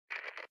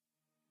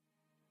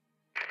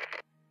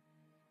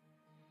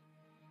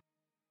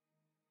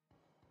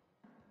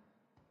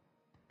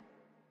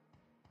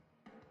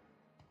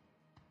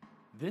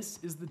This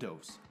is The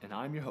Dose, and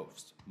I'm your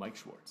host, Mike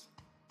Schwartz.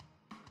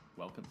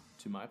 Welcome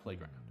to my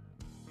playground.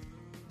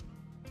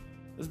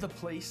 This is the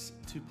place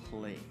to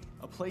play,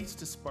 a place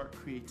to spark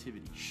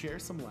creativity, share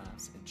some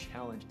laughs, and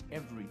challenge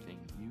everything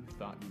you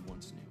thought you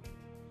once knew.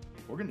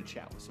 We're going to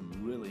chat with some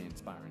really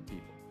inspiring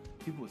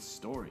people with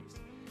stories,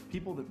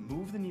 people that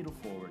move the needle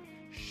forward,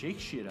 shake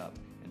shit up,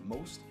 and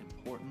most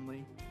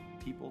importantly,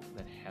 people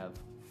that have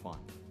fun.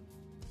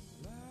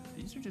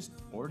 These are just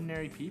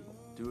ordinary people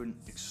doing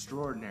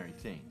extraordinary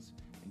things,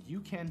 and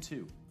you can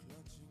too.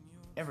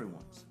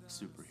 Everyone's a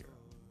superhero.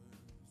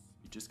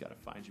 You just got to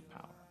find your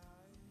power.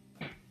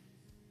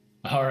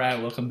 All right,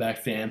 welcome back,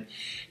 fam.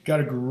 Got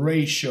a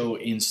great show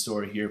in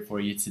store here for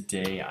you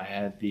today. I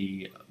had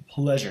the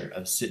pleasure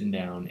of sitting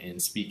down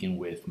and speaking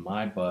with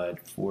my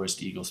bud, Forrest,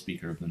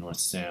 Eaglespeaker of the North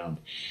Sound.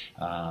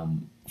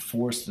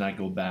 Forrest and I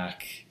go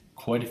back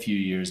quite a few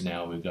years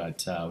now. We've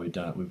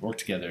worked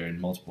together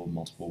in multiple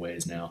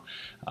ways now.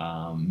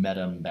 Met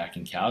him back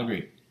in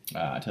Calgary,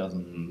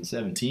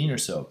 2017 or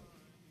so.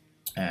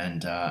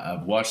 And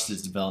I've watched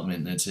his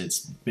development, and it's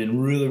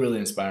been really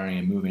inspiring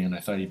and moving. And I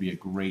thought he'd be a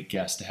great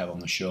guest to have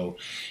on the show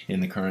in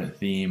the current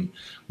theme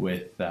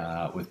with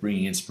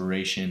bringing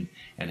inspiration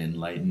and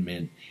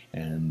enlightenment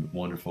and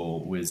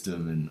wonderful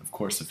wisdom, and of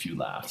course a few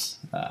laughs.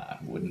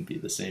 Wouldn't be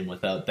the same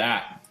without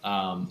that.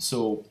 One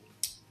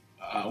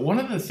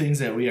of the things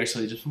that we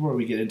actually, just before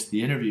we get into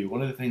the interview,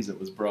 one of the things that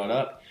was brought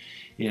up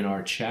in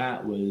our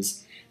chat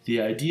was the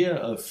idea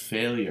of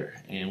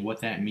failure and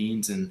what that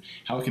means and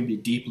how it can be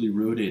deeply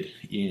rooted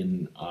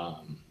in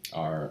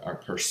our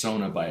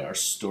persona by our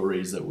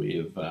stories that we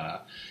have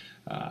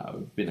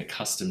been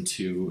accustomed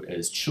to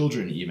as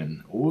children,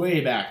 even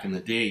way back in the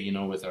day, you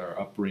know, with our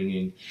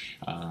upbringing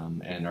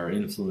and our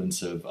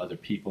influence of other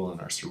people and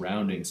our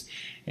surroundings.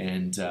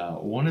 And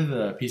one of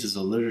the pieces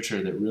of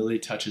literature that really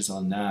touches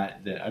on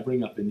that I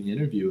bring up in the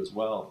interview as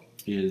well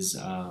is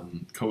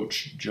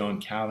Coach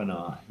John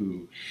Kavanagh,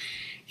 who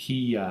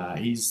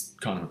he's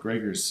Conor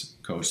McGregor's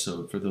coach.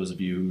 So for those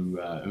of you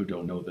who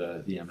don't know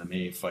the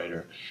MMA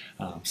fighter,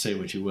 say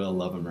what you will,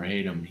 love him or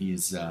hate him,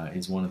 he's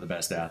one of the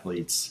best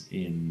athletes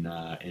in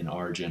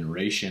our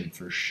generation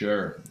for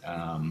sure.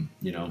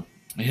 You know,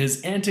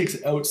 his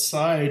antics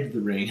outside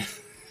the ring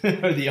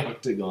or the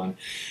octagon,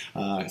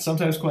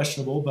 sometimes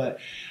questionable, but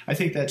I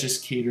think that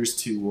just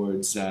caters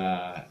towards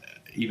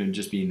even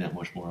just being that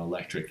much more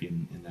electric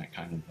in that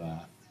kind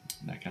of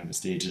a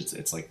stage.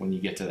 It's like when you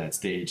get to that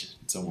stage,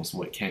 it's almost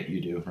what can't you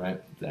do, right?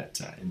 That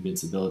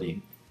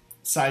invincibility.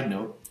 Side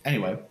note,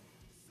 anyway,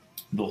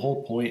 the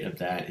whole point of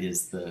that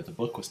is the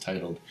book was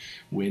titled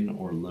Win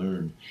or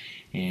Learn.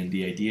 And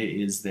the idea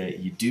is that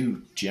you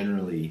do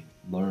generally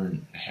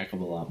learn a heck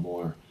of a lot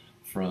more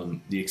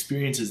from the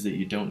experiences that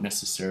you don't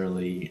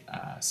necessarily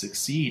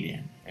succeed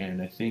in.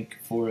 And I think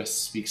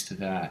Forrest speaks to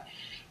that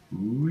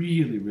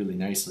really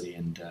nicely.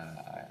 And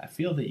I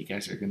feel that you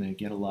guys are going to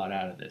get a lot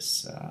out of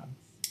this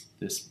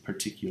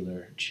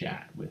particular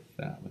chat with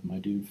my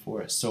dude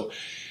Forrest. So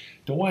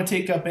don't want to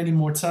take up any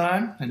more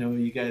time. I know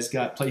you guys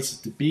got places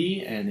to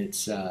be, and it's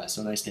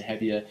so nice to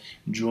have you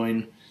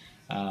join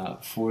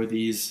for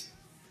these,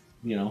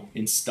 you know,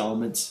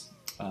 installments,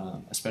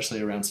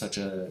 especially around such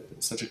a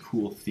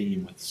cool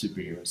theme with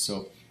superheroes.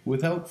 So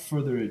without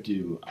further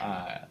ado,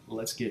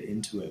 let's get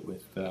into it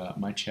with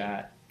my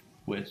chat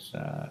with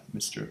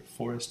Mr.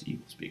 Forrest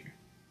Eaglespeaker.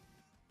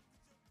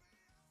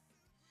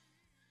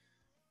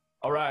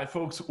 All right,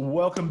 folks,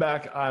 welcome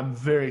back. I'm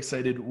very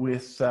excited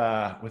with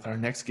our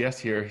next guest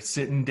here,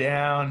 sitting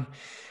down.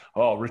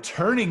 Oh,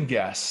 returning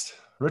guest,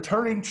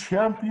 returning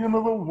champion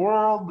of the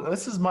world.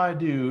 This is my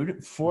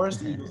dude,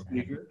 Forrest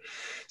Eaglespeaker,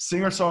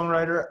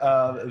 singer-songwriter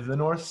of the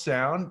North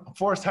Sound.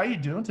 Forrest, how you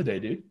doing today,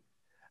 dude?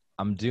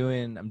 I'm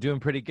doing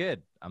pretty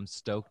good. I'm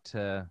stoked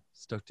to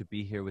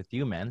be here with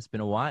you, man. It's been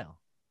a while.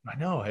 I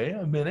know, hey,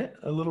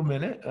 a little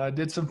minute. I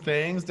did some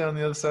things down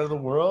the other side of the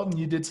world, and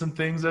you did some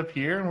things up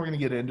here, and we're going to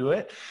get into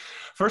it.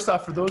 First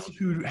off, for those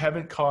who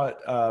haven't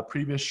caught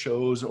previous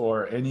shows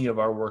or any of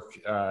our work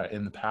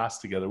in the past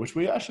together, which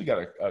we actually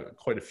got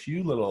quite a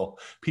few little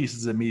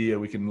pieces of media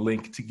we can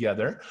link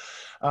together.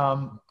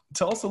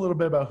 Tell us a little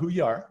bit about who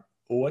you are,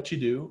 what you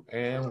do,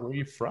 and where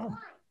you're from.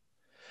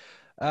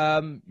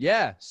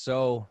 Yeah,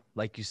 so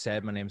like you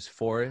said, my name's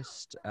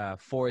Forrest,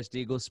 Forrest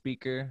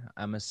Eaglespeaker.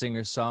 I'm a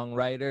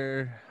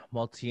singer-songwriter,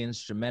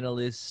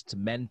 multi-instrumentalist,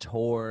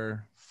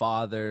 mentor,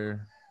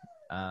 father,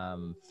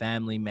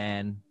 family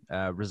man,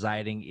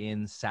 residing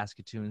in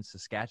Saskatoon,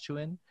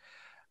 Saskatchewan.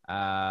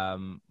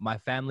 My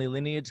family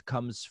lineage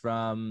comes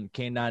from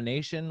Kainai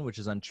Nation, which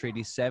is on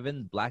Treaty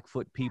 7,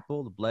 Blackfoot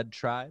people, the Blood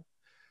Tribe.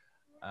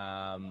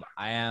 I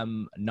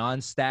am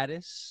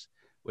non-status,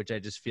 which I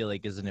just feel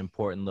like is an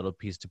important little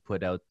piece to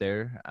put out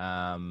there.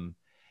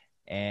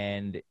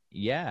 And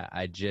yeah,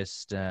 I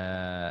just do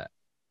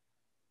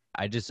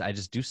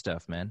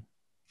stuff, man.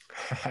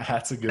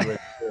 That's a good way.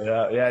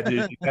 Yeah,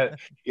 dude. You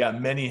got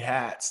many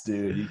hats,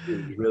 dude.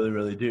 You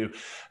really do.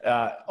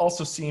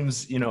 Also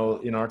seems, you know,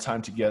 in our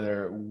time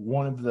together,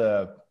 one of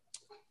the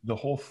the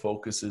whole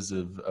focuses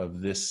of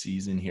this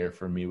season here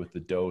for me with the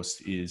dose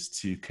is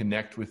to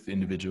connect with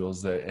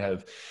individuals that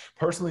have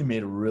personally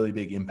made a really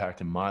big impact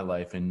in my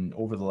life, and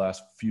over the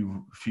last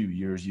few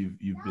years you've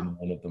been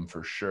one of them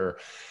for sure.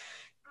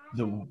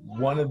 The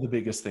one of the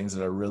biggest things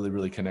that I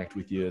really connect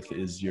with you with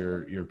is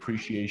your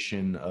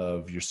appreciation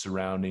of your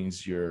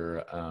surroundings,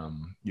 your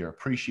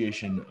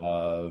appreciation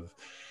of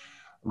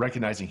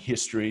recognizing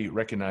history,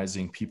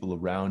 recognizing people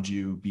around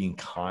you, being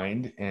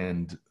kind,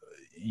 and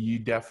you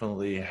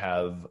definitely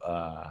have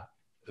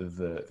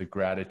the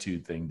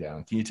gratitude thing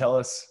down. Can you tell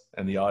us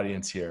and the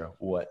audience here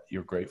what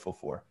you're grateful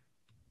for?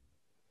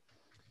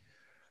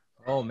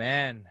 Oh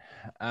man.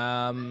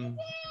 Um,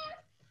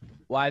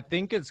 well, I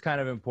think it's kind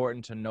of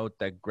important to note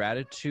that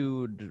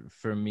gratitude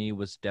for me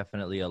was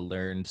definitely a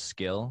learned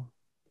skill.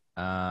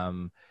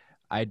 Um,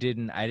 I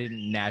didn't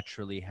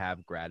naturally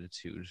have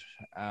gratitude.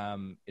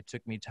 It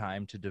took me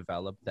time to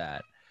develop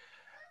that.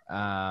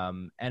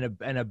 And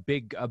a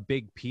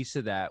big piece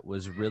of that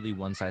was really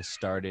once I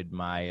started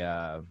my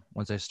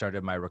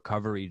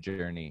recovery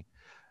journey,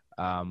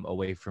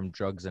 away from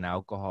drugs and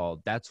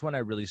alcohol. That's when I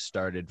really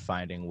started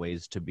finding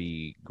ways to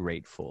be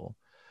grateful,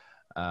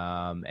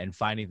 and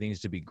finding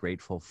things to be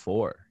grateful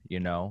for.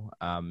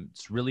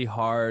 It's really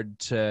hard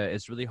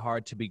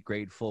to be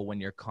grateful when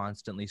you're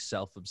constantly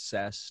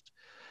self-obsessed.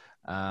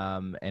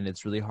 And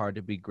it's really hard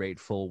to be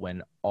grateful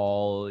when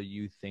all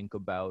you think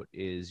about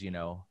is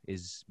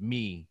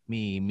me.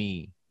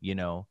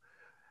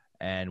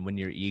 And when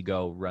your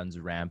ego runs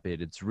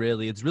rampant, it's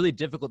really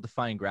difficult to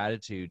find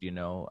gratitude.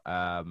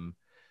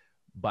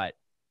 But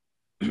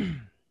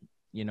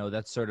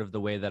that's sort of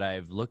the way that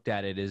I've looked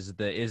at it.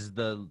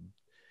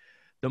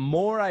 The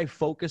more I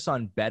focus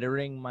on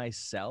bettering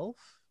myself,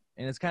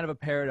 and it's kind of a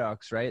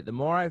paradox, right? The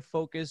more I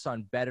focus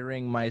on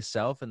bettering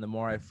myself and the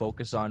more I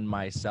focus on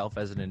myself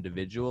as an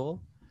individual,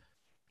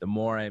 the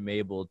more I'm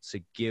able to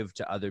give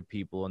to other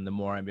people and the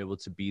more I'm able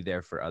to be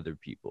there for other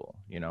people.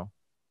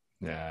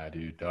 Yeah,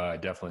 dude, I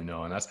definitely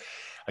know. And that's,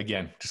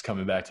 again, just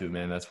coming back to it,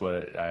 man, that's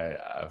what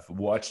I've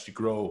watched you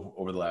grow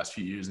over the last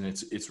few years. And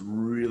it's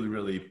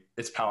really,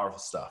 it's powerful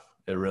stuff.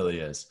 It really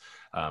is.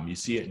 You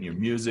see it in your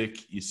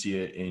music, you see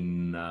it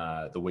in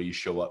the way you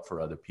show up for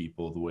other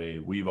people, the way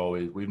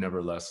we've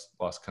never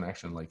lost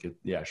connection. Like it,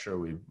 yeah, sure.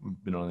 We've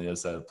been on the other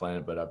side of the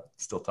planet, but I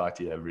still talk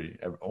to you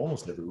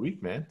almost every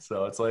week, man.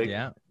 So it's like,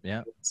 Yeah,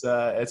 yeah.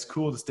 it's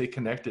cool to stay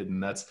connected.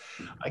 And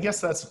I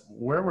guess that's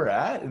where we're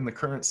at in the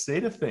current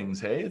state of things.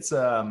 Hey, it's,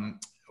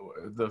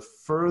 the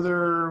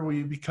further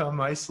we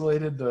become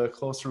isolated, the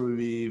closer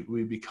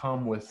we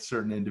become with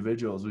certain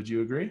individuals. Would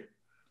you agree?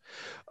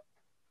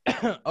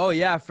 Oh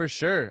yeah, for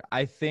sure.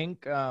 I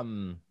think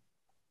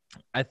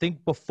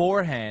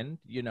beforehand,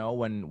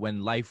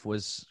 when life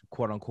was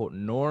quote unquote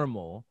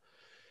normal,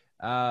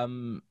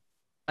 um,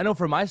 I know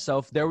for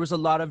myself, there was a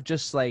lot of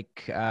just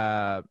like,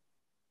 a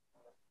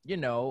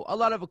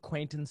lot of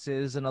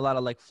acquaintances and a lot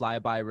of like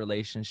flyby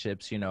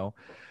relationships.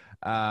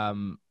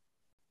 Um,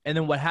 and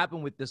then what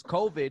happened with this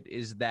COVID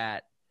is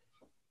that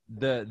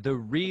the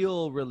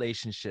real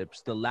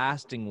relationships, the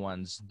lasting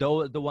ones,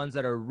 though the ones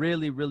that are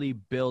really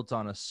built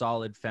on a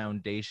solid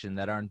foundation,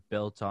 that aren't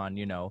built on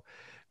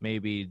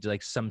maybe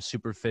like some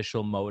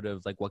superficial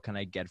motive, like what can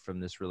I get from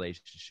this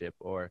relationship,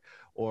 or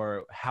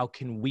how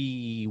can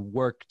we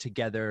work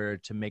together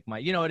to make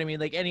you know what I mean,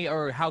 like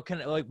or how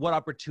can, like, what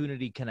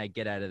opportunity can I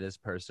get out of this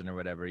person or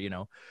whatever.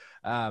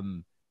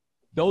 um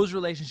those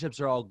relationships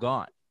are all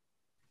gone,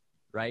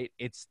 right?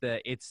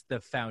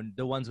 The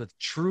ones with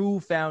true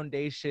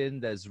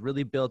foundation that's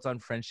really built on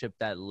friendship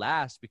that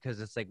lasts,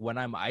 because it's like when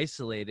I'm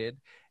isolated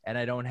and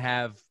I don't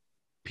have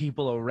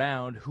people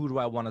around, who do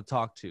I want to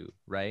talk to,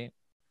 right?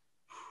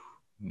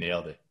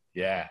 Nailed it.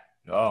 Yeah.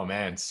 Oh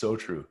man, so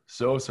true.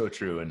 So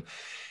true. And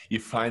you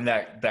find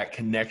that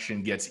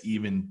connection gets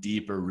even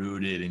deeper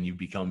rooted and you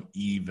become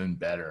even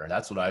better.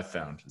 That's what I've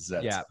found is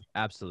that. Yeah,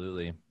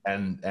 absolutely.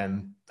 And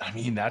I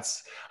mean,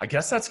 I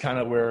guess that's kind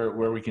of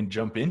where we can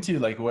jump into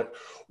like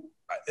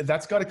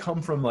that's got to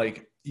come from,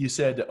 like you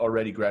said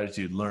already,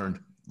 gratitude, learned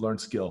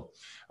skill.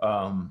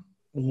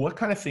 What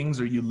kind of things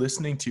are you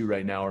listening to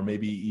right now, or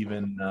maybe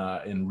even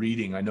in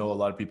reading? I know a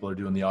lot of people are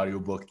doing the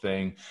audiobook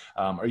thing.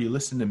 Are you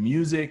listening to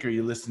music? Are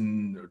you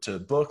listening to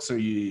books? Are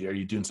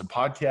you doing some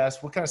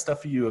podcasts? What kind of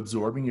stuff are you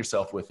absorbing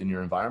yourself with in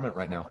your environment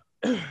right now?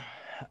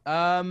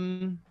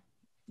 um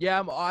yeah,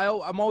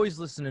 I'm always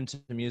listening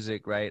to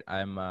music, right?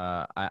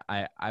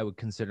 I would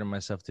consider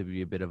myself to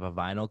be a bit of a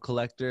vinyl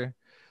collector.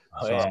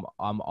 Oh So yeah.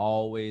 I'm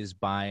always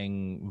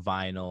buying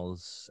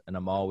vinyls and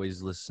I'm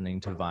always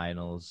listening to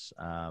vinyls.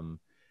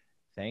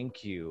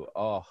 Thank you.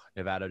 Oh,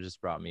 Nevada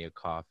just brought me a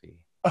coffee.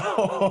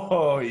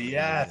 Oh Amazing.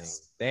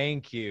 yes.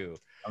 Thank you.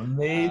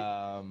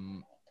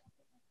 Amazing.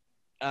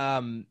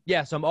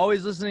 Yeah, so I'm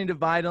always listening to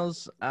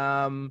vinyls.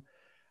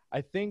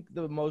 I think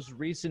the most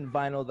recent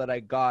vinyl that I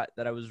got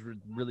that I was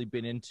really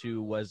been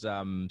into was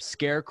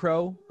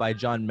Scarecrow by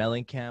John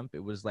Mellencamp.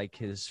 It was like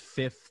his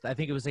fifth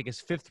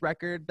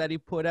record that he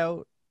put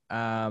out.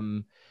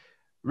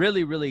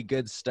 Really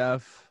good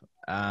stuff.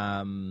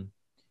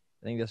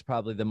 I think that's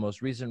probably the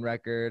most recent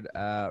record.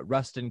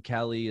 Rustin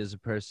Kelly is a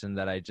person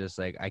that I just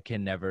like, I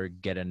can never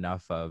get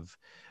enough of.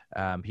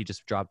 He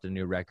just dropped a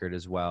new record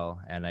as well.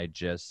 And I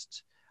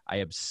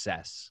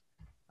obsess.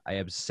 I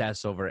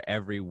obsess over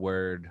every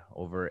word,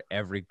 over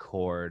every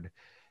chord.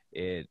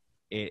 It,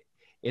 it,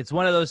 it's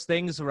one of those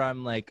things where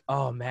I'm like,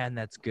 oh man,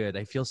 that's good.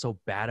 I feel so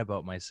bad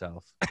about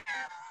myself.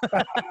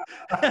 Good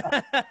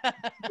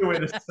way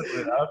to sum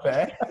it up,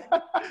 eh?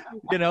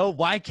 You know,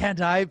 why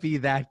can't I be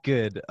that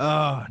good?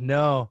 Oh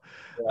no.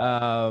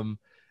 Yeah. um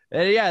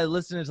and yeah,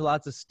 listening to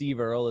lots of Steve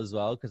Earle as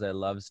well, because I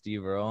love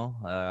Steve Earle.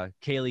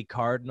 Kaylee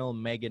Cardinal,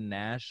 Megan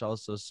Nash,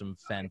 also some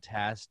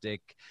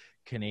fantastic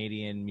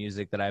Canadian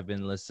music that I've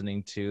been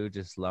listening to.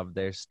 Just love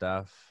their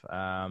stuff.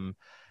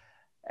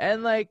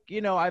 And like,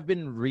 you know, I've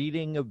been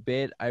reading a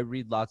bit. I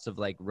read lots of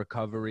like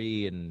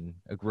recovery and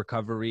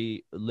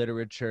recovery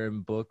literature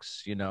and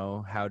books. You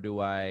know, how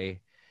do I,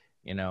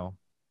 you know,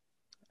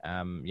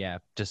 yeah,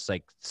 just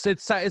like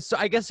it's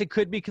I guess it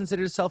could be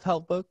considered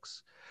self-help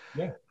books.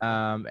 Yeah.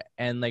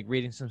 And like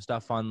reading some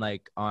stuff on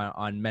like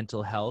on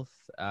mental health,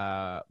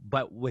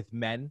 but with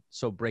men,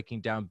 so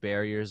breaking down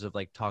barriers of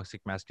like toxic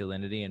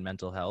masculinity and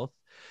mental health,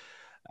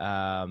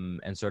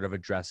 and sort of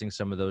addressing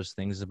some of those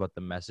things about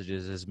the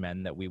messages as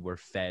men that we were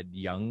fed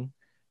young,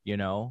 you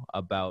know,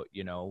 about,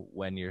 you know,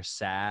 when you're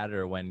sad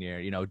or when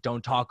you're, you know,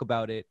 don't talk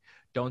about it,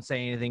 don't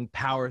say anything,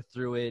 power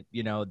through it,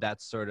 you know,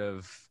 that sort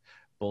of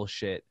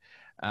bullshit.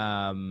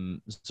 So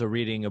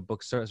reading a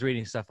book, so I was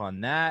reading stuff on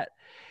that.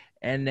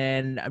 And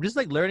then I'm just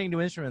like learning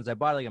new instruments. I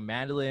bought like a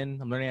mandolin.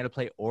 I'm learning how to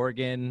play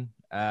organ.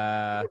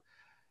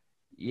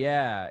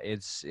 Yeah,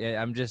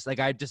 I'm just like,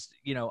 I just,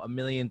 you know, a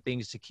million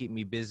things to keep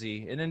me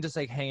busy. And then just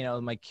like hanging out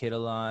with my kid a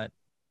lot,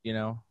 you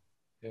know?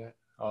 Yeah.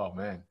 Oh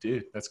man,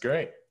 dude, that's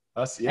great.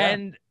 Us, yeah.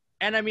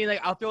 And I mean,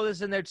 like, I'll throw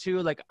this in there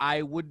too. Like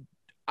I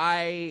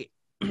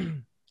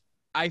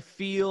I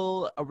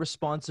feel a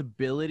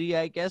responsibility,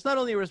 I guess. Not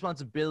only a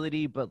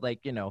responsibility, but like,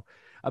 you know,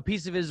 a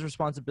piece of it is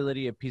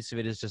responsibility. A piece of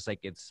it is just like,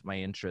 it's my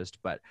interest.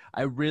 But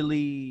I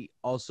really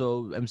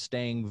also am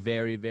staying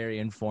very, very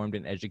informed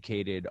and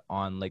educated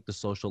on like the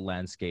social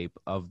landscape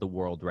of the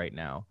world right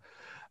now.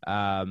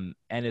 And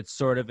it's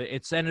sort of,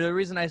 and the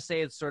reason I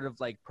say it's sort of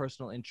like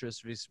personal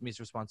interest meets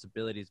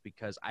responsibilities,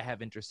 because I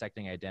have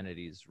intersecting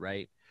identities,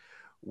 right?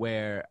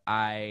 Where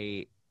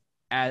I'm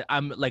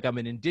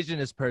an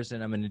indigenous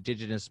person, I'm an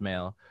indigenous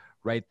male,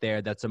 right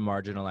there. That's a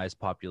marginalized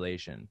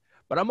population.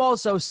 But I'm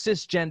also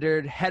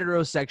cisgendered,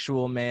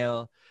 heterosexual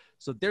male.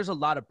 So there's a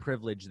lot of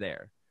privilege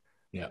there.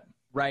 Yeah.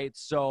 Right.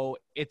 So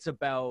it's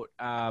about,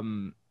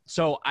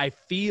 so I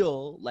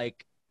feel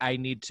like I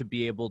need to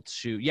be able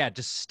to, yeah,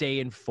 just stay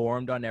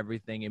informed on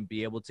everything and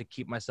be able to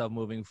keep myself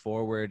moving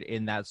forward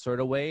in that sort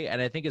of way. And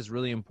I think it's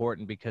really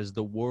important because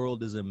the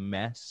world is a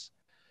mess.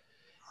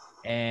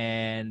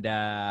 And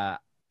I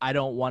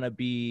don't want to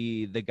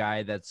be the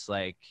guy that's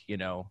like, you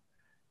know,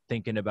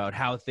 thinking about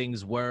how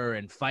things were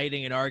and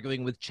fighting and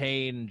arguing with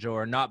change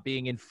or not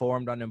being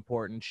informed on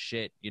important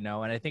shit, you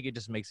know. And I think it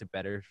just makes it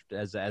better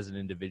as an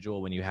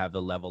individual when you have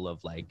the level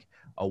of like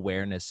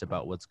awareness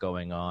about what's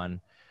going on.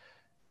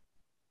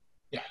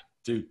 Yeah,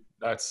 dude,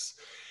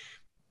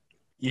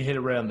 you hit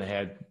it right on the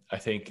head. I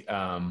think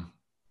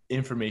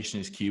information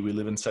is key. We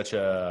live in such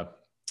a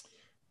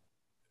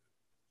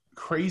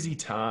crazy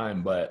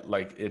time, but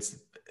like it's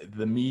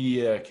the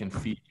media can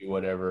feed you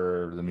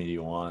whatever the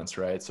media wants,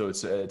 right? So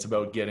it's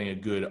about getting a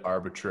good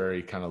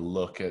arbitrary kind of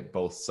look at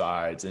both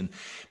sides, and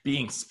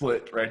being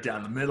split right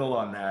down the middle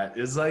on that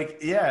is like,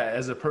 yeah,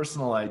 as a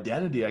personal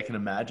identity, I can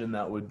imagine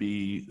that would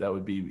be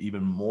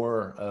even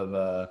more of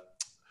a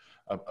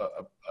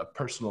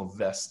personal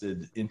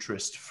vested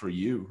interest for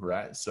you,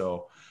 right?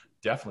 So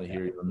definitely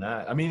hear you on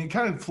that. I mean, it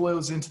kind of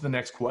flows into the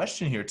next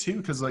question here too,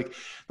 because like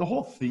the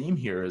whole theme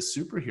here is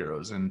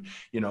superheroes, and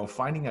you know,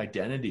 finding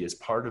identity is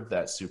part of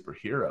that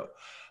superhero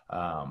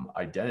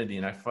identity.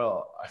 And I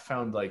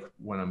found like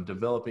when I'm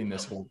developing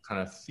this whole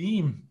kind of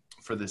theme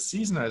for this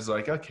season, I was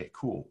like, okay,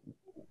 cool.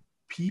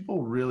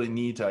 People really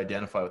need to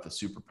identify with a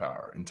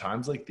superpower in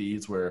times like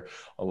these where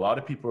a lot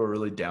of people are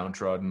really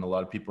downtrodden. A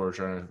lot of people are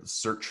trying to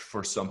search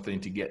for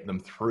something to get them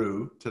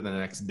through to the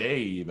next day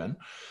even.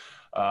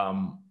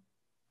 um,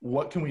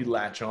 what can we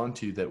latch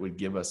onto that would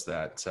give us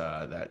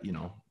that you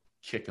know,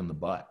 kick in the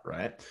butt,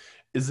 right?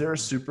 Is there a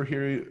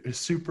superhero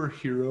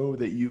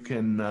that you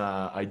can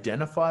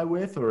identify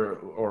with,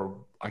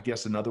 or I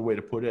guess another way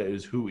to put it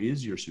is, who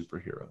is your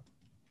superhero?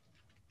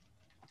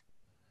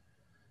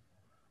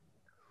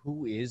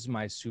 Who is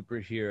my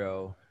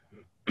superhero?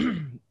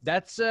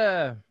 That's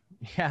yeah,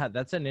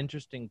 that's an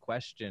interesting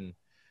question.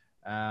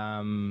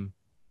 Um,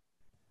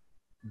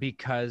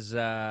 because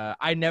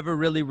I never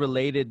really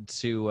related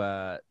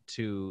to,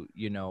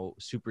 you know,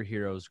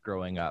 superheroes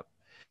growing up,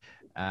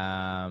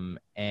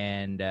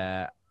 and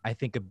I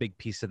think a big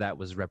piece of that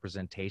was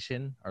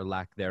representation or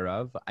lack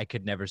thereof. I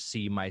could never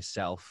see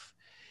myself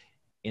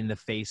in the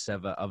face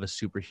of a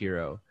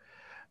superhero,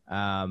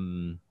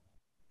 um,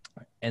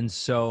 and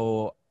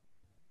so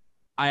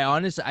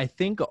I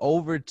think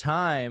over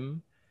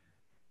time,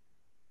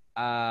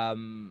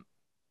 um,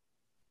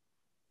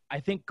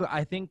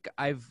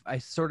 I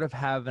sort of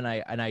have an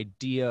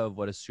idea of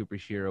what a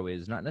superhero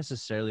is, not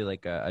necessarily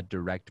like a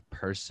direct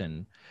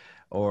person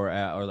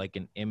or like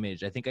an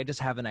image. I think I just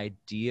have an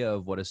idea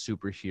of what a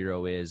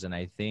superhero is, and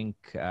I think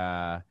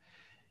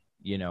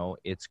you know,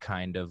 it's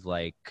kind of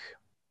like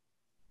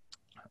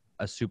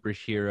a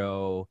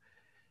superhero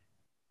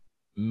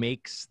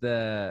makes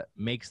the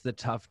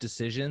tough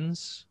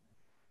decisions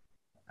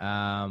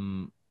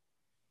um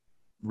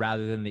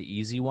rather than the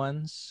easy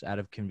ones out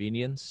of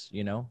convenience,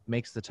 you know,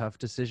 makes the tough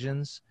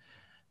decisions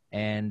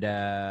and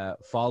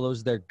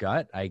follows their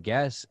gut, I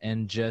guess,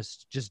 and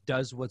just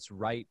does what's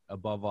right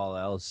above all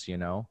else, you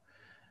know.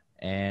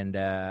 And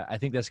I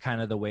think that's kind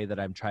of the way that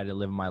I'm trying to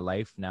live my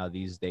life now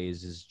these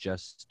days, is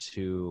just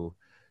to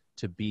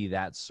be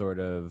that sort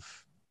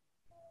of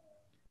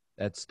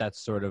that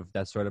sort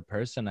of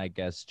person, I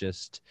guess.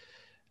 Just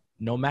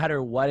no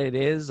matter what it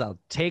is, I'll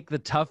take the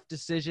tough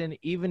decision,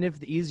 even if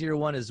the easier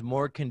one is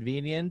more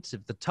convenient.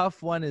 If the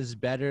tough one is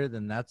better,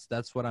 then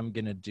that's what I'm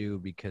gonna do,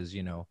 because,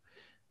 you know,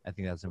 I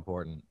think that's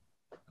important.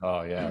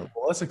 Oh yeah.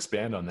 Well, let's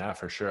expand on that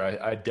for sure.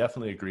 I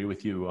definitely agree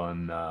with you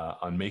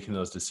on making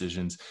those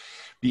decisions,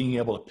 being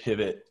able to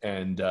pivot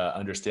and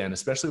understand,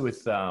 especially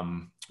with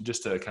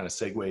just to kind of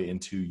segue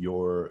into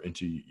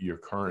your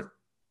current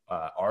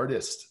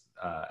artist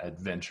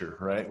adventure,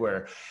 right?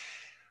 Where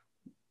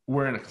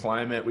we're in a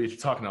climate, we were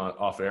talking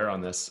off air on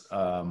this,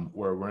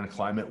 where we're in a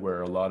climate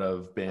where a lot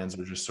of bands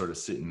are just sort of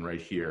sitting right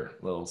here,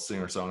 little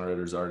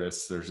singer-songwriters,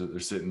 artists, they're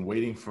sitting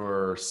waiting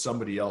for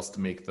somebody else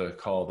to make the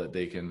call that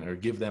they can, or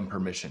give them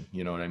permission,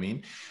 you know what I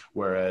mean?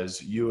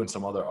 Whereas you and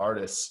some other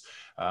artists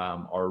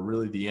are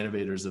really the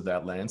innovators of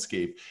that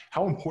landscape.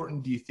 How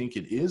important do you think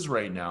it is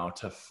right now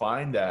to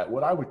find that,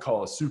 what I would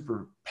call a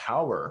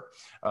superpower,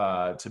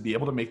 to be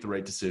able to make the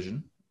right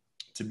decision,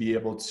 to be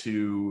able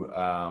to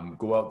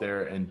go out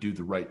there and do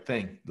the right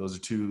thing? Those are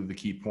two of the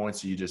key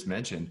points that you just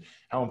mentioned.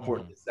 How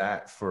important is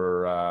that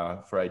for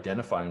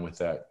identifying with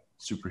that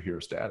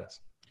superhero status?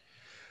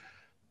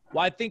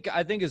 Well, I think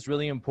it's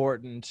really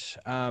important.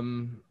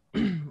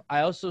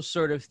 I also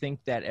sort of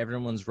think that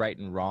everyone's right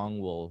and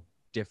wrong will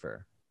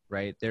differ,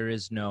 right?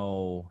 There's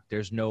no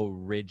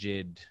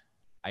rigid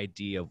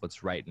idea of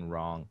what's right and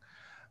wrong.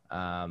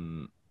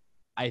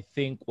 I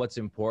think what's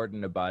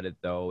important about it,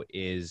 though,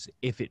 is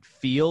if it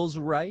feels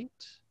right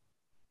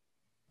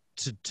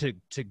to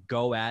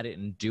go at it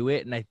and do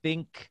it. And I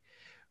think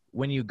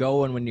when you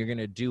go and when you're going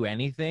to do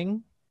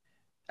anything,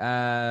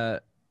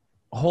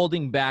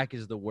 holding back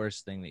is the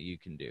worst thing that you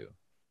can do.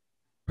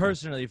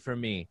 Personally, for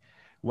me,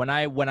 when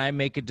I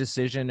make a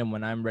decision and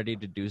when I'm ready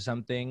to do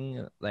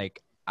something,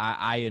 like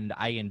I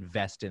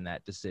invest in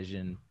that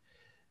decision,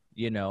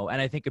 you know.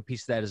 And I think a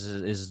piece of that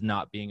is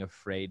not being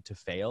afraid to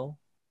fail.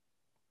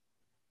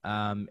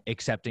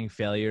 Accepting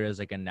failure as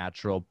like a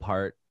natural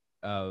part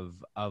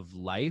of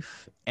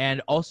life,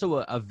 and also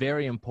a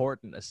very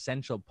important,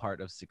 essential part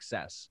of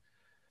success,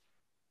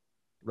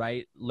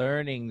 right?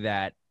 Learning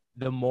that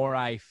the more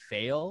I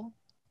fail,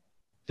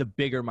 the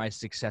bigger my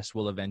success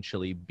will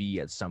eventually be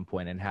at some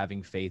point, and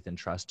having faith and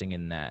trusting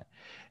in that.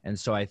 And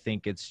so I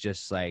think it's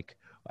just like,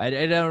 I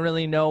don't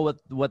really know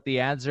what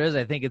the answer is.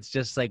 I think it's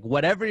just like,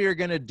 whatever you're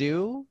gonna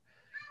do,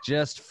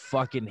 just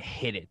fucking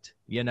hit it,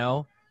 you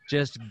know?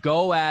 Just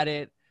go at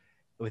it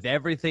with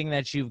everything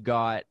that you've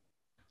got,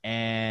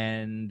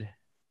 and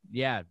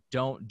yeah,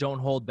 don't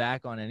hold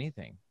back on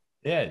anything.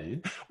 Yeah,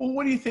 dude. Well,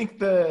 what do you think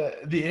the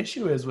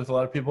issue is with a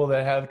lot of people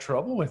that have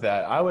trouble with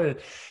that? I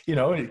would, you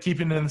know,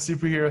 keeping in the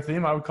superhero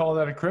theme, I would call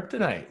that a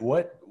kryptonite.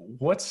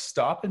 What's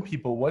stopping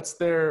people? What's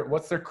their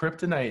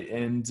kryptonite,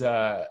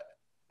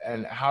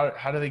 and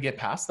how do they get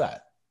past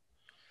that?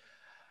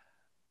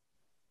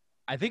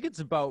 I think it's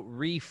about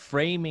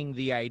reframing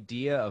the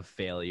idea of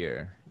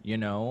failure, you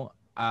know.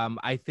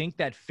 I think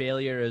that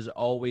failure has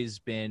always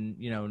been,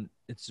 you know,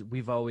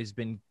 we've always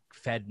been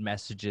fed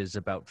messages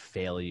about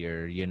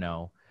failure, you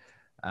know.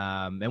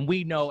 And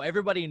we know,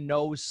 everybody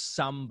knows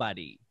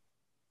somebody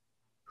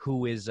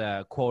who is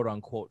a quote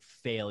unquote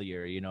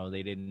failure. You know,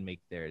 they didn't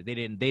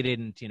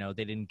you know,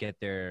 they didn't get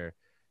their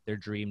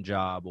dream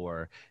job,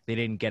 or they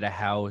didn't get a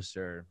house,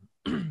 or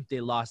they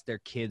lost their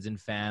kids and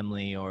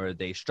family, or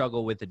they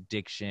struggle with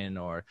addiction,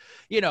 or,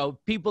 you know,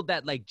 people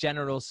that like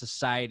general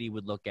society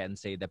would look at and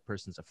say that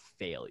person's a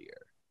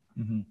failure,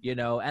 you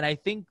know. And I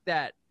think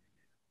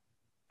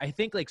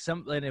like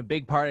in a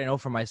big part, I know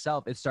for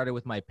myself, it started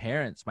with my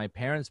parents. My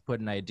parents put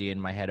an idea in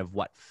my head of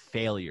what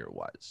failure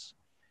was.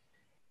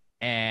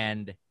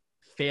 And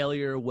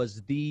failure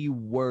was the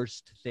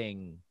worst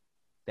thing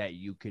that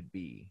you could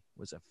be,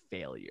 was a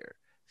failure.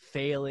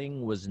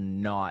 Failing was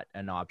not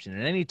an option.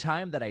 And any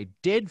time that I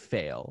did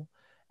fail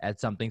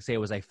at something, say it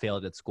was I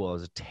failed at school, I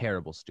was a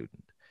terrible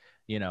student,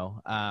 you know,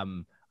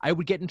 I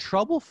would get in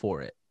trouble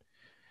for it.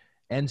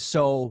 And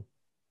so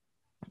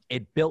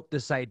it built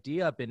this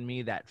idea up in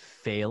me that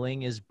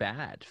failing is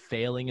bad,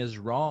 failing is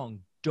wrong,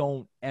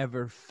 don't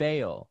ever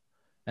fail.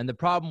 And the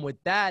problem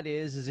with that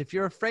is if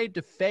you're afraid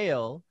to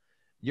fail,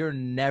 you're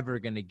never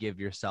going to give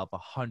yourself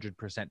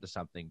 100% to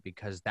something,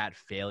 because that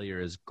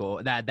failure is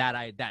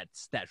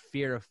that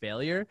fear of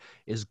failure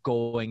is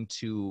going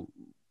to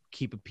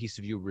keep a piece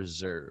of you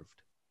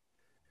reserved,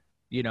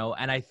 you know?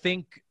 And I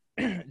think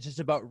just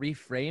about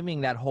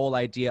reframing that whole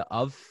idea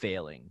of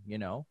failing, you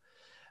know,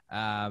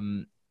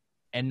 and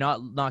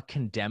not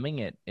condemning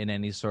it in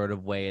any sort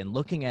of way, and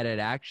looking at it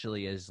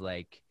actually as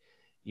like,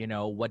 you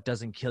know, what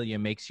doesn't kill you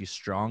makes you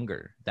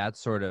stronger.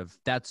 That's sort of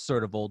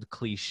old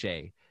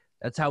cliche.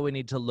 That's how we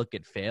need to look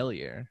at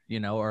failure, you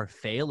know, or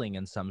failing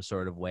in some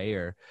sort of way,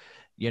 or,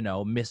 you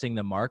know, missing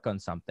the mark on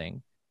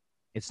something.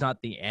 It's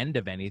not the end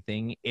of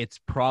anything. It's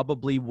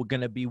probably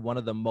going to be one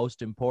of the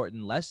most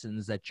important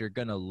lessons that you're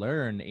going to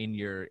learn in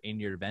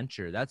your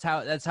venture. That's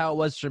how it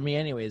was for me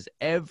anyways.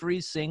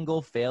 Every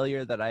single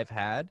failure that I've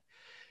had,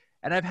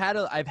 and I've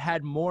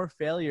had more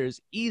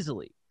failures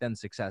easily than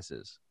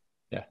successes.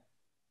 Yeah.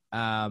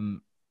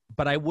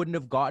 But I wouldn't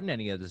have gotten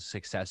any of the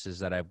successes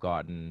that I've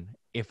gotten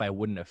if I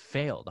wouldn't have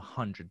failed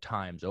 100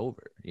 times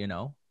over, you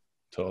know?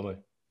 Totally.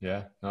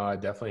 Yeah, no, I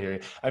definitely hear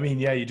you. I mean,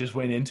 yeah, you just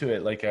went into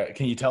it. Like,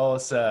 can you tell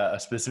us a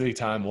specific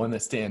time, one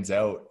that stands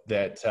out,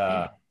 that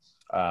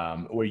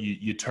where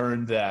you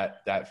turned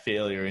that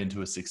failure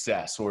into a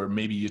success, or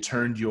maybe you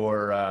turned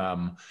your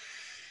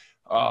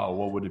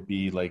what would it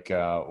be, like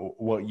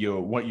what you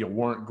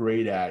weren't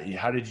great at?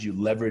 How did you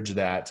leverage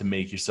that to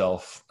make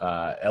yourself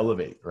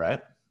elevate?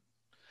 Right?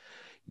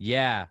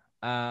 Yeah.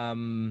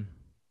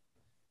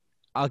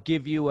 I'll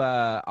give you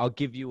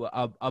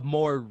a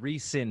more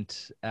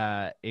recent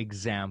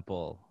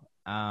example.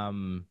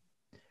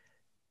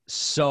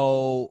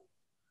 So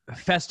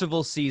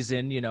festival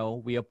season, you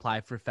know, we apply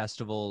for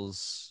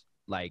festivals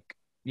like,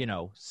 you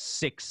know,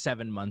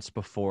 6-7 months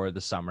before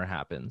the summer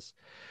happens.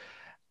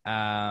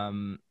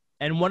 And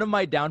one of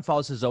my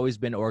downfalls has always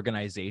been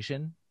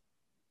organization.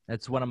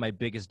 That's one of my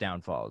biggest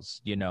downfalls.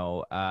 You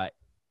know,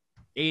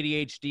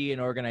 ADHD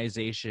and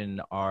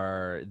organization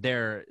are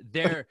they're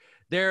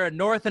a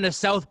north and a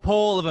south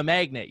pole of a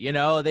magnet. You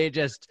know, they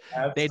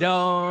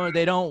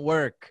don't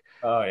work.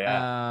 Oh yeah.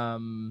 Tell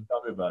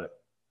me about it.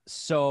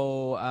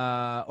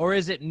 So, or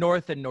is it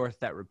north and north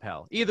that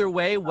repel? Either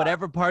way,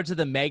 whatever parts of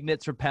the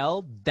magnets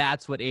repel,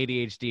 that's what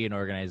ADHD and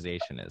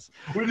organization is.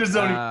 We just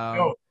don't even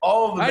know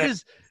all of them.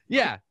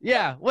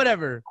 Yeah,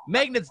 whatever.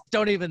 Magnets they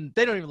don't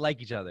even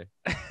like each other.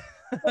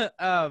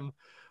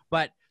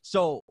 But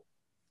so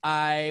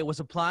I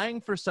was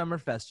applying for summer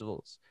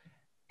festivals,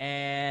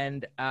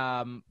 and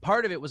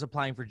part of it was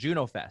applying for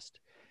Juno Fest.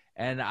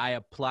 And I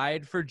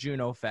applied for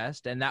Juno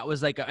Fest, and that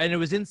was like, and it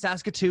was in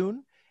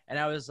Saskatoon. And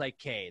I was like,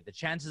 okay, the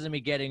chances of me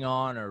getting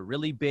on are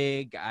really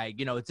big.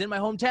 It's in my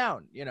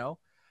hometown, you know.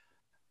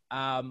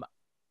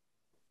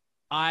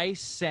 I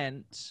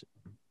sent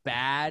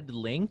bad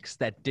links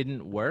that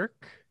didn't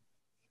work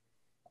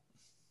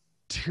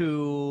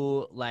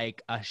to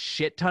like a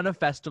shit ton of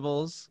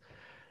festivals,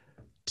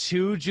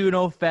 to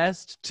Juno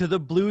Fest, to the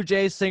Blue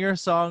Jay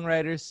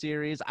Singer-Songwriter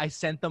Series. I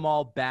sent them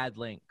all bad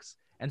links.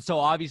 And so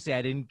obviously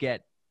I didn't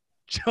get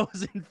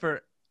chosen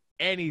for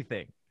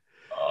anything.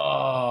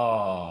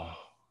 Oh.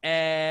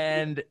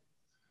 And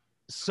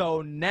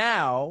so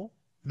now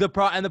the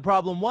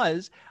problem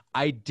was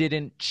I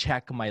didn't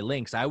check my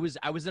links. I was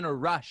in a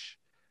rush.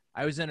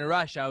 I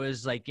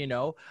was like, you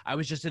know, I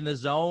was just in the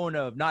zone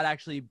of not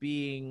actually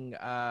being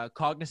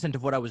cognizant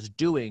of what I was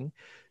doing,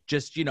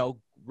 just, you know,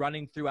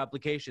 running through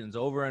applications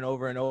over and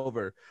over and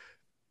over,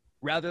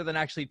 rather than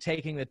actually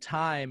taking the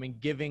time and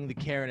giving the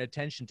care and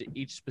attention to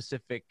each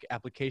specific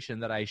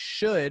application that I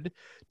should,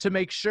 to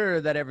make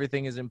sure that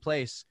everything is in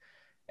place.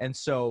 And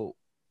so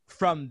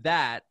from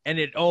that, and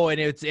it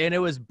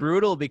was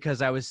brutal,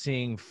 because I was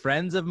seeing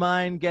friends of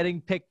mine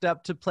getting picked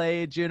up to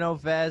play Juno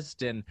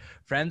Fest, and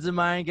friends of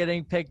mine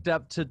getting picked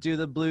up to do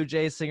the Blue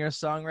Jay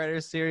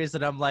Singer-Songwriter Series,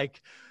 and I'm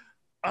like,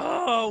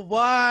 oh,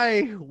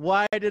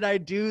 why did I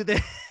do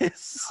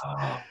this?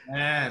 Oh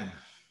man.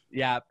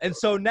 Yeah. And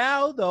so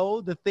now,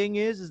 though, the thing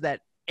is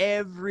that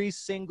every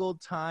single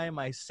time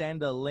I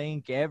send a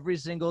link, every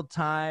single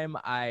time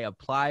I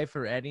apply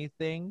for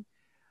anything,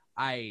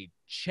 I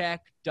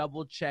check,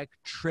 double check,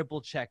 triple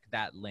check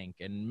that link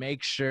and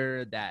make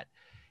sure that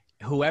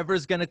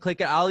whoever's going to click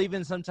it, I'll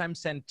even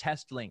sometimes send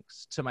test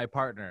links to my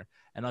partner,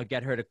 and I'll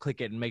get her to click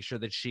it and make sure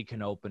that she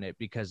can open it,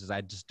 because I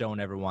just don't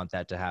ever want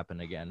that to happen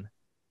again.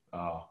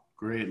 Oh,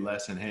 great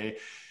lesson. Hey,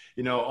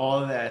 you know, all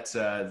of that,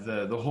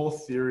 the whole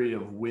theory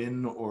of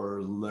win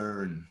or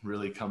learn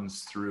really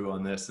comes through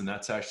on this. And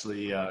that's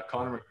actually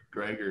Conor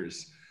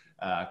McGregor's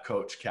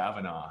coach,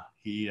 Kavanaugh.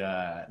 He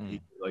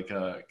like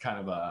a kind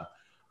of a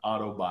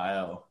auto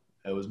bio.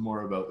 It was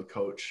more about the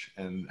coach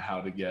and how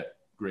to get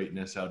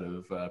greatness out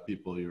of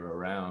people you're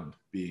around.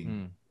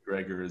 Being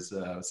McGregor is,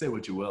 say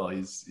what you will,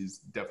 he's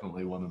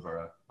definitely one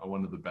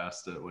of the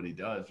best at what he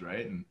does,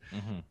 right? And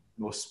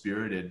most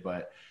spirited,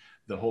 but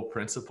the whole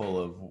principle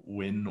of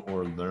win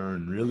or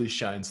learn really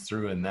shines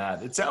through in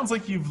that. It sounds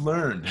like you've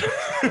learned.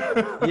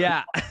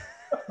 Yeah.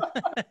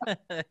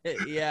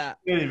 Yeah.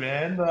 Hey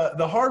man,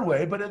 the hard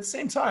way, but at the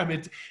same time,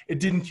 it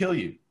didn't kill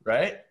you,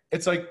 right?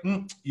 it's like,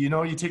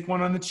 you take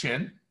one on the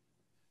chin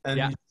and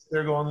Yeah.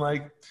 they're going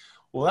like,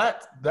 well,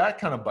 that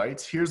kind of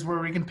bites. Here's where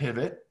we can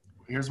pivot.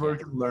 Here's where we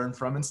can learn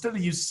from. Instead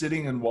of you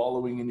sitting and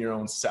wallowing in your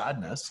own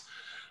sadness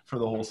for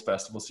the whole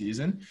festival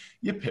season,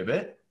 you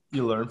pivot,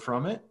 you learn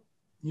from it,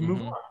 you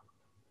move on.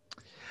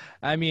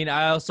 I mean,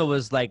 I also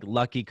was like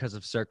lucky because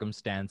of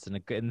circumstance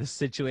in this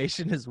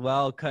situation as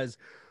well. Because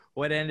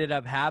what ended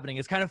up happening,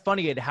 it's kind of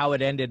funny how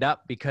it ended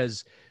up,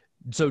 because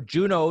so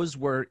Junos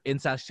were in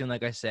Saskatoon,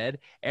 like I said.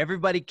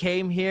 Everybody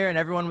came here and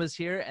everyone was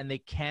here, and they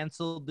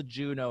canceled the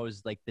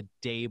Junos like the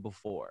day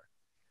before,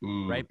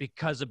 right?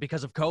 Because of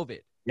COVID.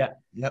 Yeah.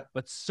 Yep.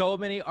 But so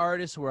many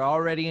artists were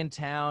already in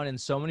town, and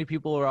so many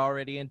people were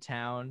already in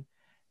town.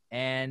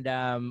 And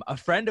a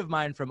friend of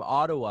mine from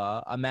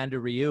Ottawa, Amanda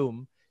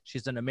Rium,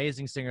 she's an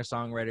amazing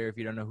singer-songwriter. If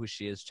you don't know who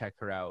she is, check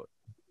her out.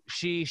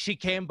 She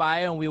came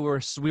by, and we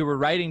were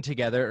writing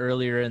together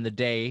earlier in the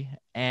day,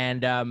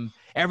 and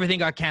everything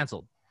got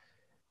canceled.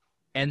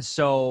 And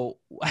so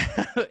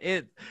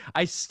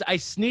I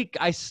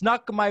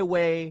snuck my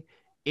way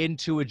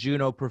into a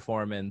Juno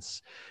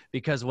performance,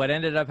 because what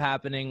ended up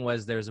happening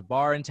was there's a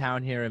bar in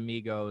town here,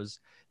 Amigos.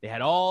 They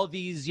had all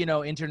these,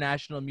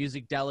 international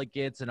music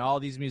delegates and all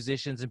these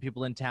musicians and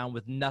people in town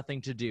with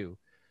nothing to do.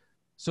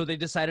 So they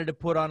decided to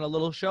put on a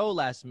little show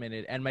last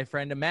minute, and my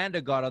friend Amanda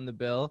got on the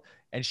bill,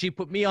 and she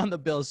put me on the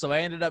bill. So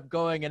I ended up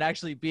going and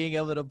actually being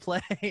able to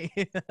play.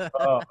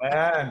 Oh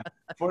man,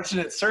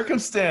 fortunate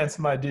circumstance,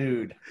 my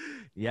dude.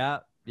 Yeah.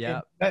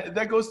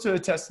 That goes to a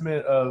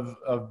testament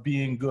of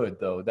being good,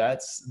 though.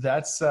 That's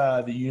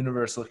the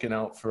universe looking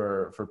out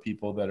for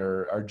people that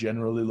are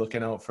generally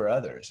looking out for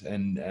others,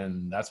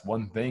 and that's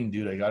one thing,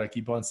 dude. I gotta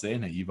keep on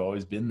saying it. You've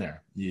always been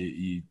there.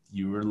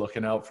 You were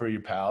looking out for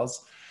your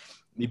pals,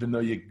 even though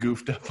you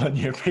goofed up on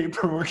your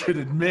paperwork at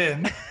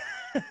admin.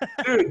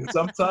 Dude,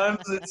 sometimes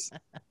it's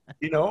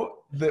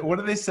what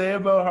do they say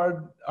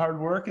about hard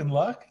work and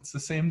luck? It's the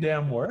same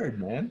damn word,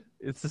 man.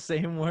 It's the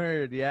same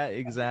word. Yeah,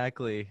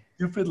 exactly.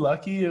 Stupid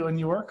lucky when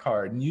you work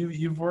hard, and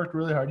you've worked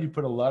really hard. You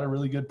put a lot of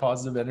really good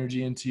positive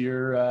energy into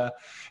your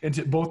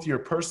into both your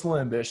personal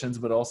ambitions,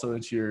 but also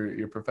into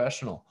your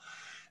professional.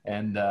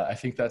 And I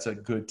think that's a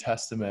good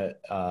testament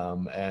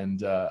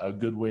and a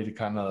good way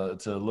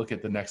to look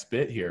at the next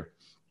bit here,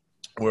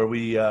 where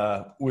we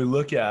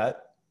look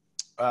at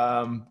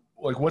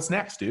like what's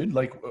next, dude.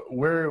 Like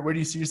where do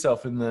you see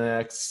yourself in the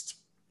next,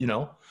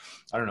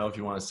 I don't know if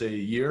you want to say a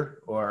year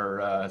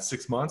or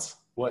 6 months.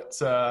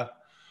 What's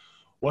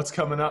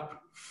coming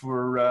up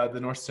for the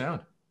North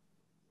Sound?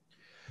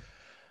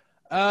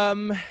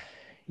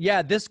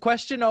 Yeah, this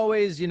question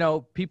always,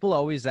 people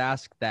always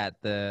ask that,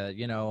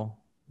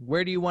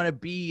 where do you want to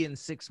be in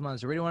 6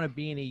 months? Or where do you want to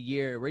be in a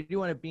year? Where do you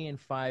want to be in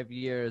 5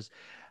 years?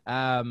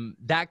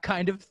 That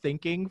kind of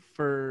thinking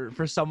for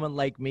someone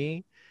like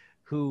me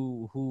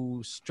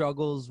who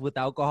struggles with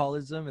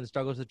alcoholism and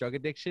struggles with drug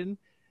addiction,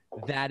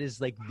 that is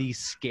like the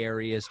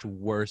scariest,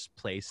 worst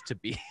place to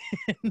be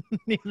in,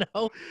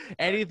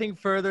 anything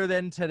further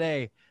than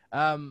today.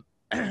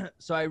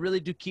 So I really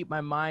do keep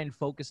my mind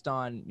focused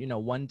on,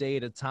 one day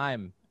at a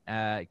time,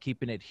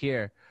 keeping it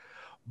here.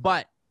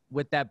 But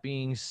with that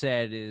being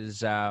said, is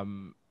there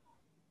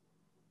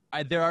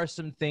are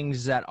some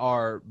things that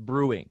are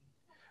brewing,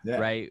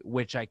 right?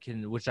 Which I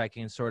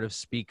can sort of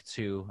speak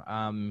to.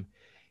 I'm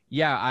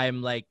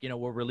like,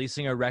 we're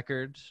releasing a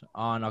record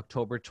on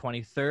October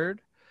 23rd.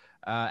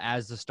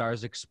 As the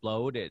Stars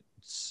Explode.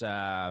 It's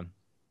kind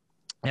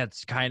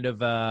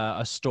of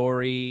a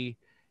story.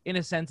 In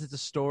a sense, it's a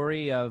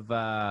story of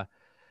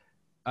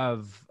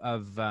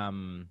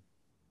intergenerational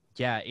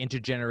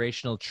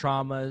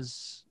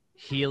traumas,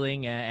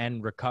 healing,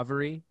 and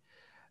recovery.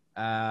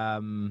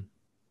 I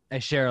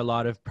share a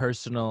lot of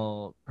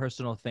personal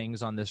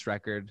things on this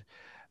record,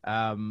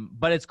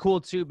 but it's cool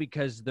too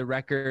because the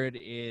record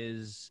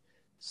is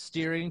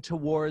steering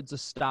towards a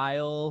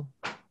style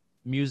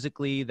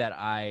musically that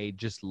I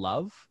just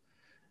love,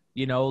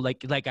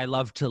 like I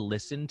love to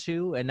listen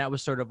to. And that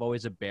was sort of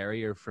always a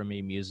barrier for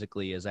me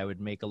musically, as I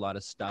would make a lot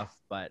of stuff,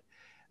 but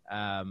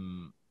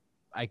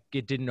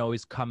it didn't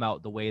always come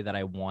out the way that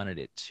I wanted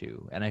it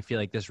to. And I feel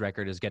like this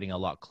record is getting a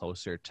lot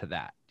closer to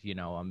that.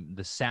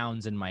 The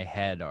sounds in my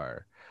head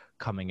are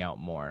coming out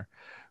more,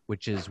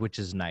 which is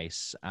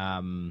nice.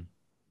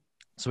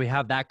 So we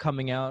have that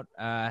coming out.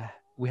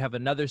 We have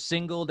another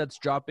single that's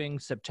dropping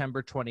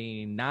September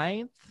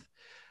 29th.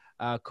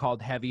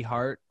 Called Heavy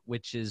Heart,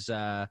 which is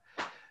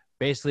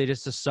basically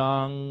just a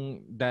song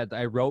that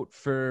I wrote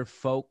for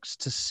folks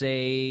to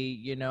say,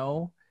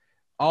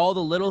 all the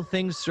little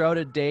things throughout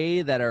a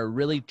day that are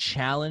really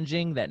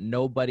challenging that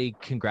nobody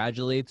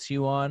congratulates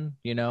you on.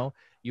 You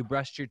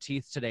brushed your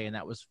teeth today and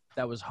that was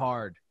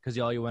hard because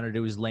all you want to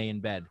do is lay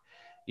in bed.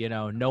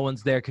 No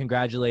one's there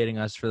congratulating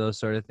us for those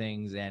sort of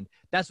things. And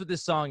that's what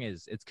this song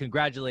is. It's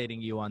congratulating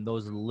you on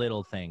those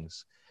little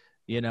things,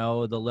 the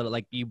little,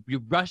 like you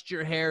brushed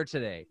your hair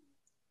today.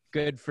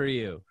 Good for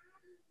you.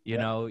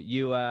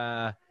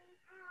 You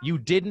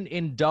didn't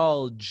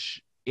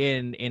indulge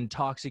in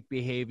toxic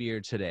behavior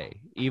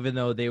today, even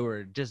though they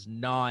were just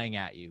gnawing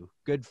at you.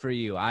 Good for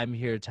you. I'm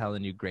here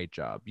telling you, great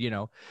job. You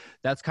know,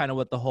 that's kind of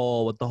what the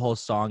whole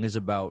song is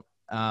about.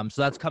 So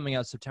that's coming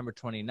out September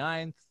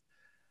 29th.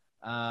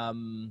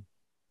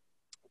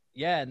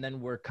 Yeah, and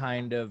then we're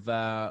kind of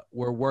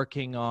we're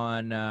working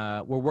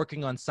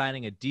on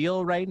signing a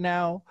deal right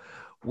now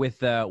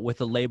with a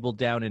label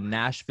down in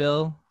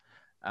Nashville,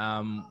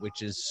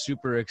 which is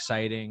super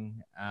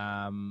exciting.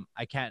 I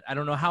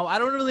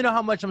don't really know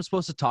how much I'm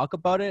supposed to talk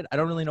about it. I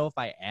don't really know if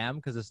I am,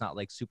 because it's not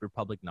like super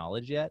public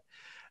knowledge yet.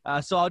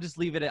 So I'll just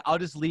leave it at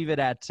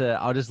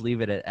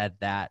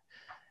that.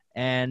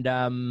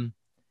 And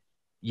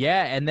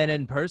yeah, and then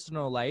in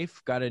personal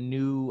life, got a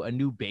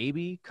new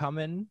baby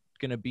coming.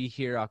 Gonna be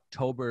here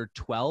October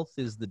 12th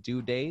is the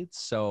due date.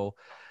 So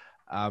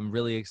I'm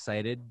really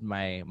excited.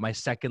 My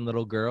second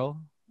little girl.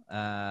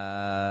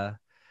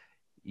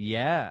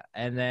 Yeah,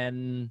 and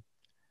then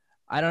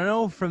I don't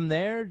know, from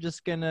there,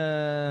 just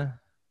gonna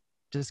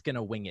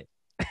wing it.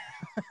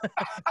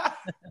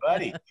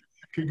 Buddy,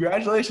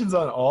 congratulations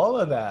on all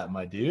of that,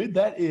 my dude.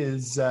 That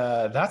is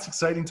that's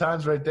exciting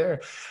times right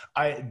there.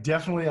 I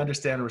definitely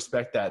understand and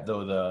respect that,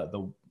 though.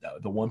 The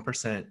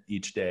 1%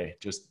 each day,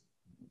 just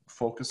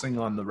focusing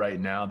on the right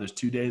now. There's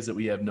 2 days that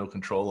we have no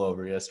control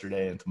over,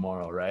 yesterday and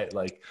tomorrow, right?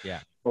 Like,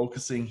 Yeah.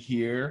 focusing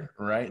here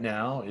right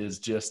now is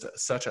just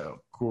such a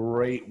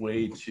great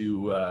way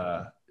to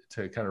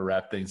kind of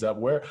wrap things up.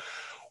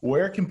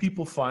 Where can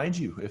people find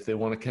you if they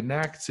want to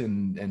connect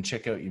and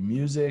check out your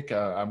music?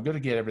 I'm going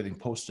to get everything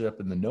posted up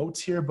in the notes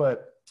here,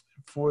 but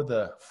for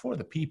the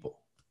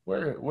people,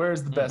 where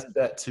is the best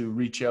bet to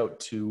reach out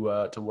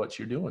to what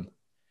you're doing?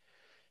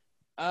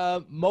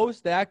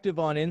 Most active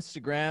on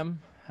Instagram.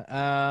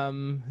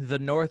 The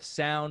North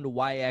Sound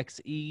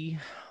YXE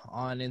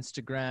on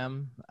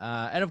Instagram.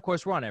 And of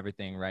course we're on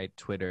everything, right?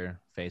 Twitter,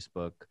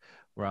 Facebook.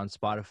 We're on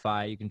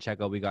Spotify. You can check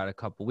out, we got a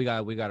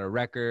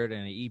record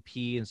and an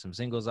EP and some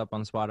singles up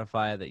on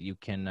Spotify that you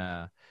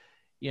can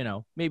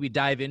maybe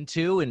dive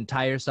into and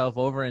tie yourself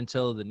over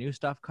until the new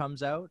stuff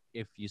comes out,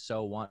 if you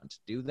so want to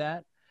do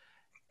that.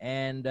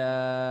 And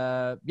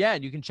yeah,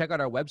 you can check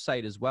out our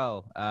website as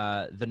well,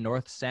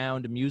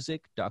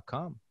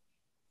 thenorthsoundmusic.com.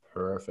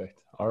 Perfect.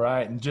 All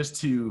right. And just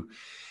to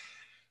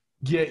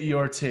get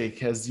your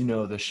take, as you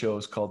know, the show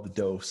is called The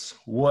Dose.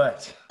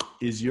 What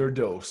is your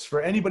dose for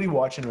anybody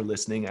watching or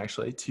listening,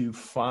 actually, to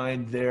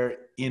find their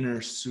inner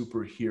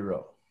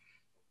superhero?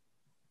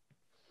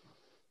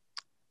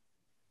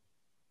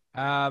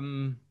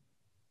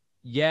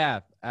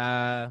 Yeah.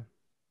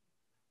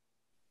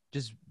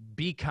 Just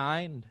be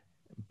kind.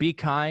 Be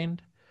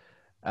kind.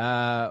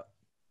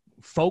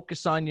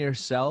 Focus on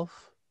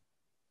yourself,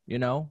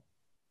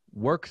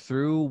 work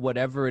through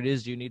whatever it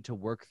is you need to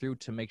work through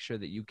to make sure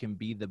that you can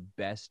be the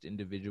best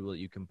individual that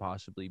you can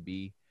possibly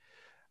be.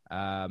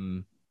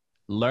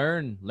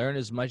 Learn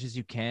as much as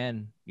you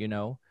can,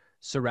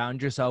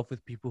 surround yourself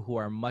with people who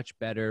are much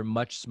better,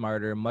 much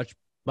smarter, much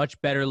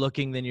better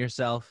looking than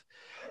yourself.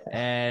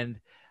 And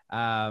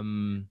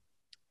don't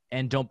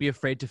be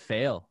afraid to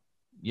fail,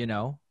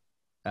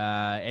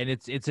 and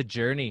it's a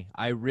journey.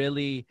 I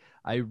really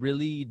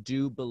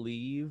do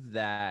believe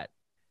that,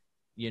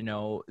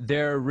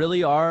 there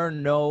really are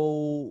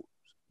no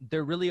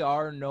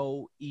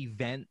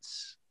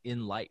events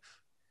in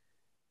life.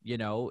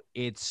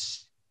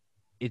 It's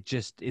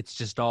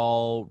just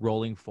all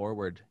rolling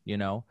forward.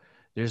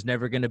 There's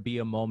never going to be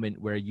a moment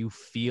where you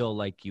feel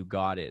like you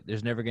got it.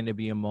 There's never going to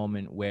be a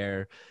moment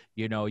where,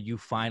 you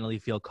finally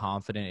feel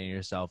confident in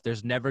yourself.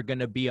 There's never going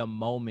to be a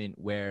moment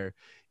where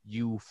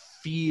you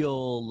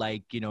feel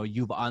like,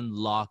 you've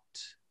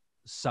unlocked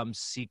some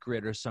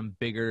secret or some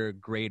bigger,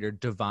 greater,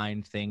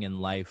 divine thing in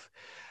life.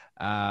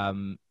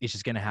 It's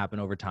just going to happen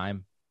over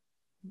time,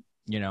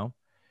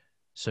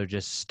 So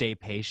just stay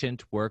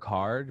patient, work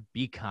hard,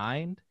 be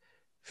kind,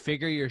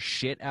 figure your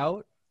shit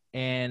out,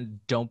 and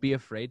don't be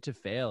afraid to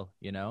fail,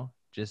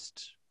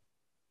 Just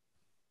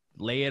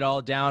lay it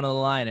all down on the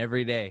line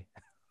every day.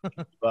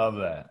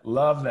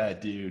 Love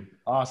that, dude.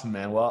 Awesome,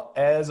 man. Well,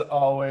 as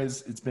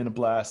always, it's been a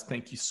blast.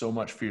 Thank you so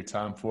much for your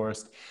time,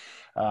 Forrest.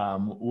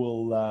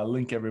 We'll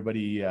link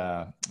everybody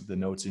the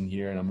notes in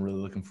here, and I'm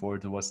really looking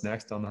forward to what's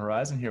next on the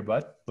horizon here,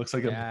 bud. Looks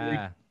like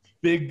a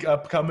big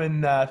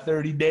upcoming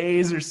 30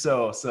 days or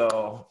so.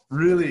 So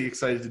really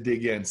excited to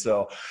dig in.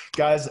 So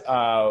guys,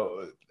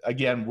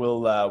 again,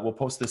 we'll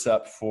post this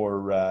up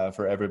for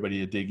everybody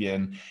to dig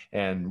in,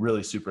 and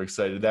really super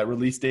excited. That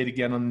release date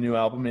again on the new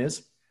album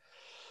is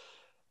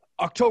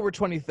October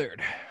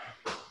 23rd.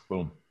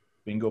 Boom.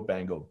 Bingo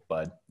bango,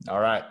 bud. All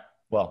right.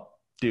 Well,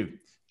 dude,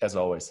 as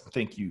always,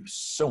 thank you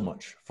so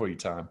much for your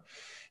time.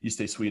 You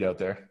stay sweet out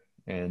there.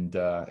 And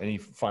any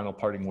final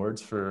parting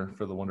words for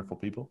the wonderful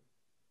people?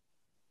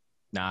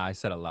 Nah, I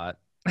said a lot.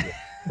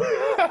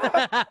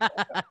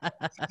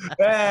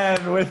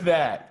 And with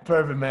that,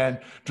 perfect, man.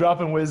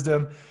 Dropping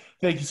wisdom.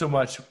 Thank you so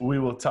much. We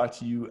will talk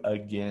to you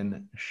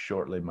again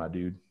shortly, my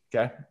dude.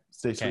 Okay?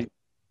 Stay sweet.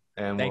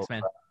 And thanks,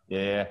 man.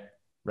 Yeah.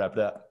 Wrap it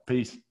up.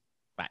 Peace.